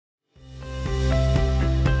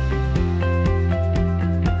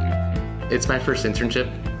It's my first internship,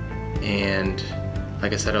 and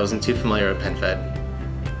like I said, I wasn't too familiar with PenFed,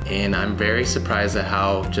 and I'm very surprised at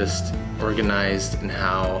how just organized and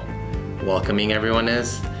how welcoming everyone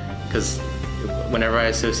is, because whenever I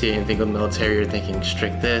associate and think of military, you're thinking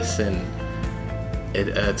strict this, and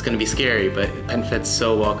it's going to be scary, but PenFed's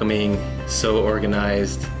so welcoming, so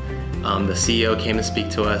organized. The CEO came to speak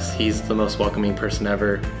to us. He's the most welcoming person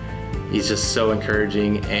ever. He's just so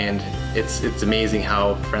encouraging, and it's amazing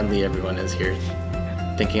how friendly everyone is here.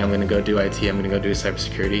 Thinking I'm going to go do IT, I'm going to go do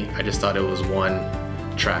cybersecurity, I just thought it was one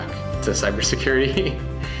track to cybersecurity.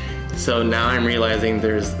 So now I'm realizing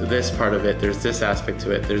there's this part of it, there's this aspect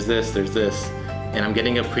to it, there's this, and I'm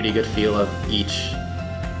getting a pretty good feel of each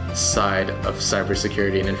side of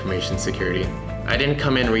cybersecurity and information security. I didn't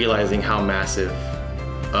come in realizing how massive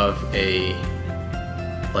of a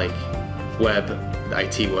web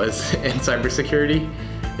IT was in cybersecurity.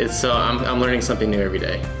 I'm learning something new every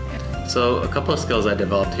day. So a couple of skills I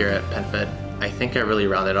developed here at PenFed, I think I really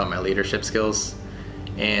rounded out my leadership skills,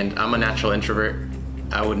 and I'm a natural introvert.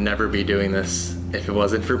 I would never be doing this if it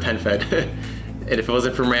wasn't for PenFed. And if it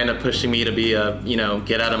wasn't for Miranda pushing me to be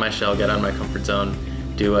get out of my shell, get out of my comfort zone,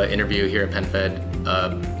 do an interview here at PenFed,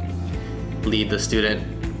 lead the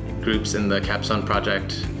student groups in the Capstone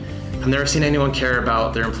project. I've never seen anyone care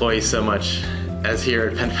about their employees so much as here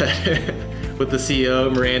at PenFed with the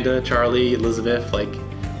CEO, Miranda, Charlie, Elizabeth,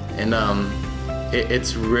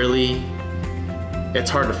 it's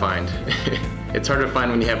hard to find. It's hard to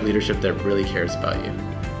find when you have leadership that really cares about you.